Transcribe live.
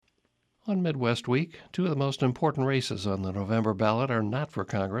On Midwest Week, two of the most important races on the November ballot are not for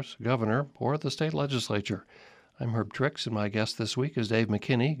Congress, governor, or the state legislature. I'm Herb Trix, and my guest this week is Dave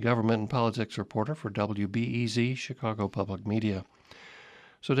McKinney, government and politics reporter for WBEZ Chicago Public Media.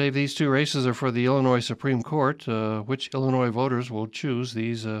 So, Dave, these two races are for the Illinois Supreme Court. Which Illinois voters will choose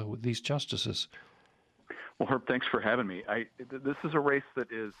these justices? Well, Herb, thanks for having me. This is a race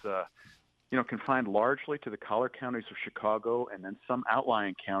that is confined largely to the collar counties of Chicago and then some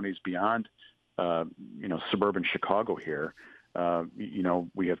outlying counties beyond, suburban Chicago here.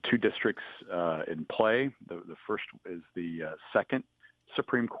 We have two districts in play. The first is the second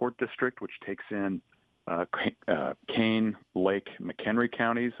Supreme Court district, which takes in Kane, Lake, McHenry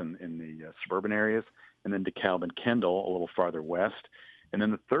counties in the suburban areas, and then DeKalb and Kendall a little farther west. And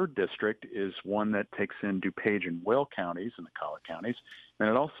then the third district is one that takes in DuPage and Will counties in the collar counties. And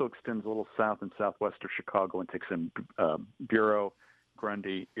it also extends a little south and southwest of Chicago and takes in Bureau,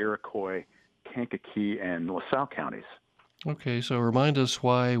 Grundy, Iroquois, Kankakee, and LaSalle counties. Okay, so remind us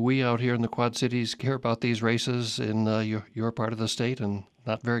why we out here in the Quad Cities care about these races in your part of the state and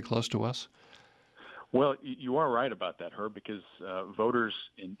not very close to us. Well, you are right about that, Herb, because voters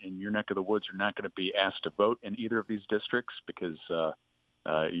in your neck of the woods are not going to be asked to vote in either of these districts because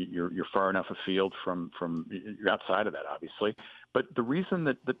you're far enough afield from you're outside of that, obviously. But the reason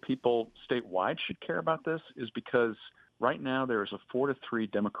that people statewide should care about this is because right now there is a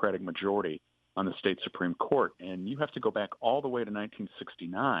 4-3 Democratic majority on the state Supreme Court, and you have to go back all the way to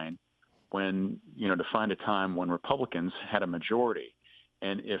 1969 when to find a time when Republicans had a majority.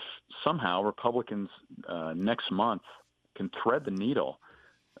 And if somehow Republicans next month can thread the needle,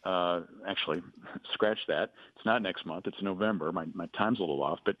 actually, scratch that. It's not next month. It's November. My time's a little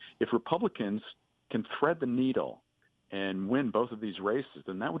off. But if Republicans can thread the needle and win both of these races,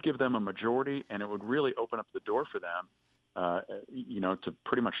 then that would give them a majority, and it would really open up the door for them, to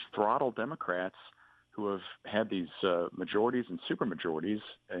pretty much throttle Democrats who have had these majorities and supermajorities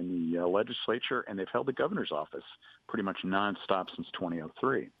in the legislature, and they've held the governor's office pretty much nonstop since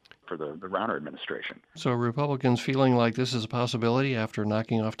 2003 for the Rauner administration. So Republicans feeling like this is a possibility after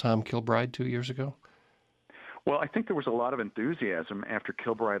knocking off Tom Kilbride 2 years ago? Well, I think there was a lot of enthusiasm after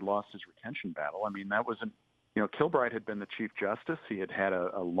Kilbride lost his retention battle. I mean, that wasn't, Kilbride had been the Chief Justice. He had had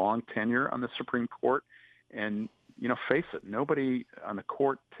a long tenure on the Supreme Court. And, face it, nobody on the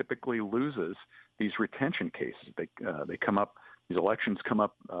court typically loses these retention cases. They come up, these elections come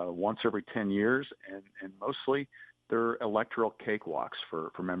up once every 10 years, and mostly they're electoral cakewalks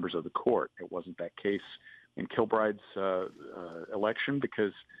for members of the court. It wasn't that case in Kilbride's election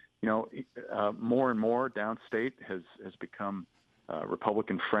because, more and more downstate has become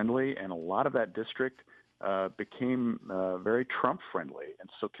Republican friendly, and a lot of that district became very Trump friendly. And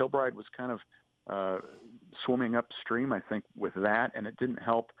so Kilbride was kind of swimming upstream, I think, with that, and it didn't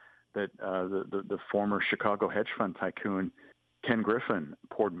help that the former Chicago hedge fund tycoon Ken Griffin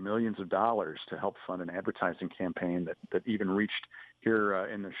poured millions of dollars to help fund an advertising campaign that even reached here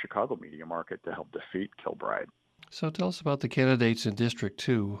in the Chicago media market to help defeat Kilbride. So tell us about the candidates in District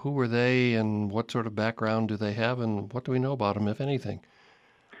 2. Who were they, and what sort of background do they have, and what do we know about them, if anything?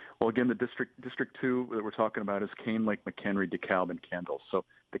 Well, again, the District 2 that we're talking about is Kane, Lake, McHenry, DeKalb, and Kendall. So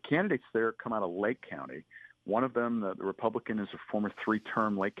the candidates there come out of Lake County. One of them, the Republican, is a former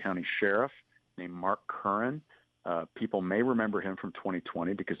 3-term Lake County sheriff named Mark Curran. People may remember him from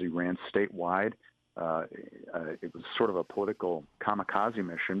 2020 because he ran statewide. It was sort of a political kamikaze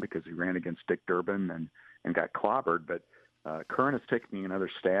mission because he ran against Dick Durbin and got clobbered. But Curran is taking another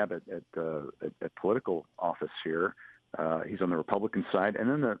stab at political office here. He's on the Republican side. And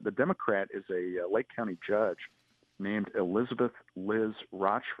then the Democrat is a Lake County judge named Elizabeth Liz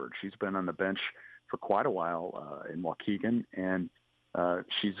Rochford. She's been on the bench for quite a while in Waukegan, and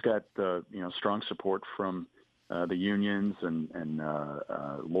she's got strong support from the unions and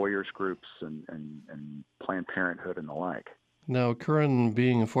lawyers groups and Planned Parenthood and the like. Now, Curran,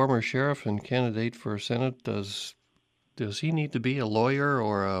 being a former sheriff and candidate for Senate, does he need to be a lawyer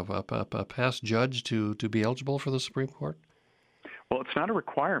or a past judge to be eligible for the Supreme Court? Well, it's not a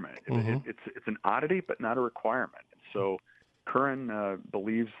requirement. Mm-hmm. It's an oddity, but not a requirement. So Curran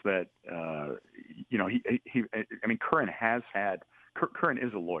believes that Curran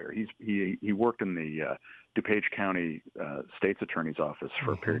is a lawyer. He worked in the DuPage County State's Attorney's Office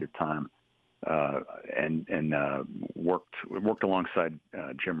for a period of time, and worked alongside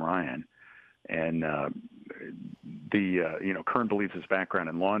Jim Ryan. And Curran believes his background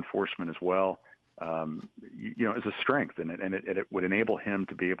in law enforcement as well, is a strength, and it would enable him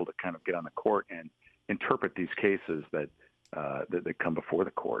to be able to kind of get on the court and interpret these cases that come before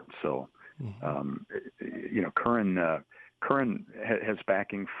the court. So, Curran Curran has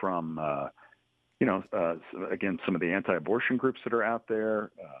backing from, again, some of the anti-abortion groups that are out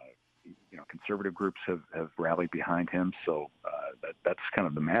there. Conservative groups have rallied behind him. So that's kind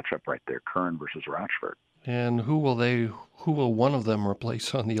of the matchup right there, Curran versus Rochford. And who will one of them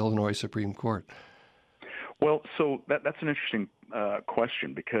replace on the Illinois Supreme Court? Well, so that's an interesting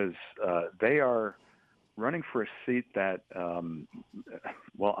question because they are running for a seat that,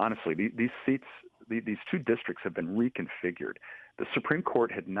 honestly, these seats, these two districts have been reconfigured. The Supreme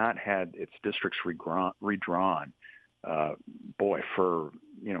Court had not had its districts redrawn, for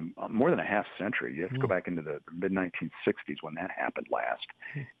more than a half century. You have to go back into the mid 1960s when that happened last.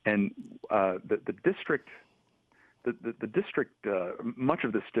 And the district, much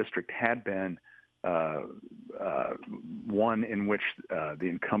of this district had been one in which the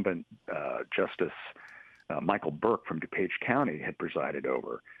incumbent Justice Michael Burke from DuPage County had presided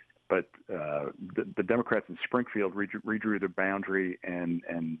over. But the Democrats in Springfield redrew their boundary and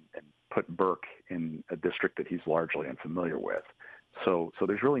put Burke in a district that he's largely unfamiliar with. So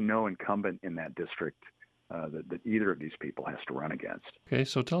there's really no incumbent in that district that either of these people has to run against. Okay,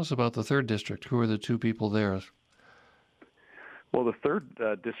 so tell us about the 3rd district. Who are the two people there? Well, the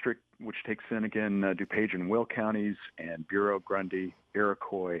 3rd district, which takes in, again, DuPage and Will counties and Bureau, Grundy,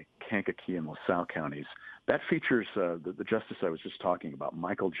 Iroquois, Kankakee, and LaSalle counties, that features the justice I was just talking about,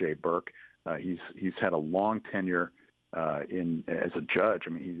 Michael J. Burke. He's had a long tenure as a judge. I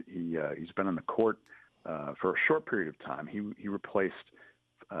mean, he's been on the court for a short period of time. He replaced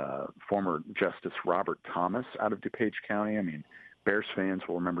former Justice Robert Thomas out of DuPage County. I mean, Bears fans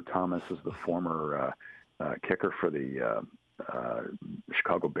will remember Thomas as the former kicker for the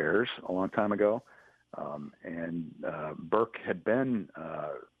Chicago Bears a long time ago. And Burke had been,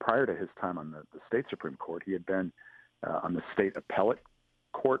 prior to his time on the state Supreme Court, he had been on the state appellate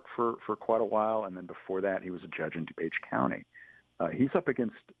court for quite a while. And then before that, he was a judge in DuPage County. He's up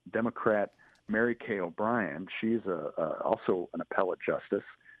against Democrat Mary Kay O'Brien. She's also an appellate justice.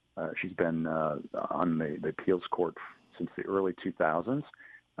 She's been on the appeals court since the early 2000s.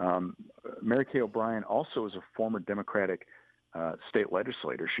 Mary Kay O'Brien also is a former Democratic state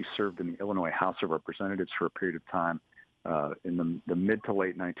legislator. She served in the Illinois House of Representatives for a period of time in the mid to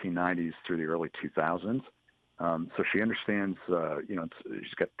late 1990s through the early 2000s. So she understands,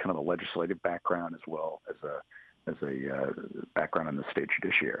 she's got kind of a legislative background as well as a background in the state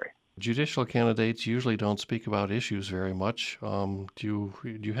judiciary. Judicial candidates usually don't speak about issues very much. Do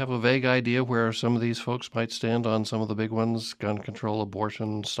you have a vague idea where some of these folks might stand on some of the big ones, gun control,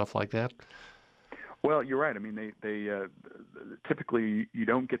 abortion, stuff like that? Well, you're right. I mean, they typically you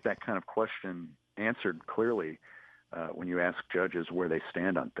don't get that kind of question answered clearly when you ask judges where they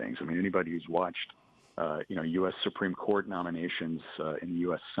stand on things. I mean, anybody who's watched, U.S. Supreme Court nominations in the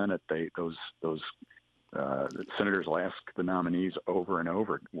U.S. Senate, those senators will ask the nominees over and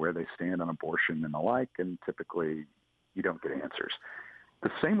over where they stand on abortion and the like, and typically you don't get answers.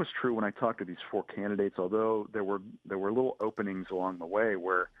 The same was true when I talked to these 4 candidates, although there were little openings along the way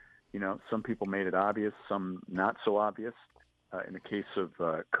where, some people made it obvious, some not so obvious. In the case of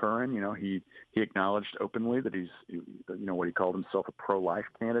Curran, he acknowledged openly that he's, what he called himself a pro-life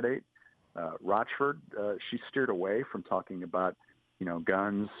candidate. Rochford, she steered away from talking about,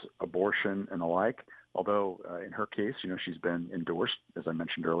 guns, abortion, and the like. Although in her case, she's been endorsed, as I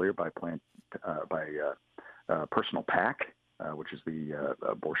mentioned earlier, by Personal PAC, which is the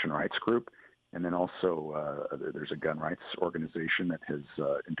abortion rights group. And then also there's a gun rights organization that has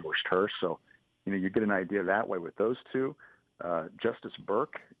endorsed her. So, you get an idea that way with those two. Justice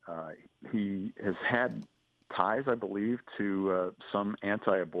Burke, he has had ties, I believe, to some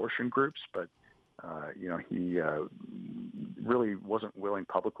anti-abortion groups, but, he really wasn't willing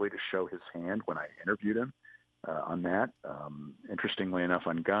publicly to show his hand when I interviewed him on that. Interestingly enough,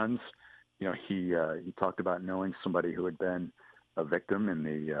 on guns, he talked about knowing somebody who had been a victim in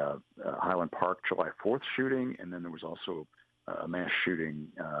the Highland Park July 4th shooting, and then there was also a mass shooting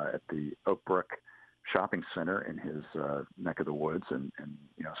at the Oak Brook shopping center in his neck of the woods, and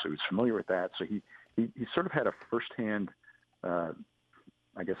so he was familiar with that. So he sort of had a firsthand,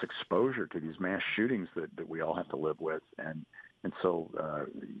 exposure to these mass shootings that we all have to live with, and so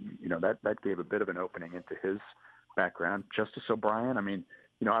that gave a bit of an opening into his background. Justice O'Brien, I mean,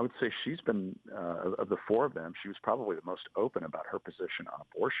 I would say she's been, of the 4 of them, she was probably the most open about her position on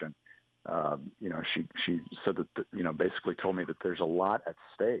abortion. She said that, basically told me that there's a lot at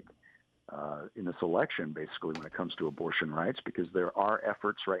stake in this election, basically, when it comes to abortion rights, because there are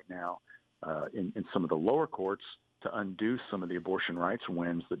efforts right now in some of the lower courts to undo some of the abortion rights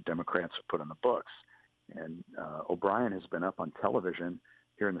wins that Democrats have put on the books. And O'Brien has been up on television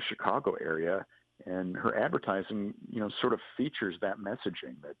here in the Chicago area, and her advertising, sort of features that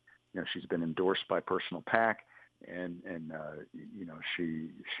messaging that, she's been endorsed by Personal PAC, and she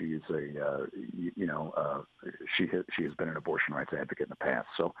is a she has been an abortion rights advocate in the past.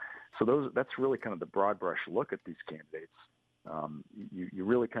 So that's really kind of the broad brush look at these candidates. You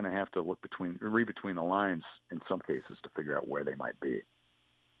really kind of have to read between the lines in some cases to figure out where they might be.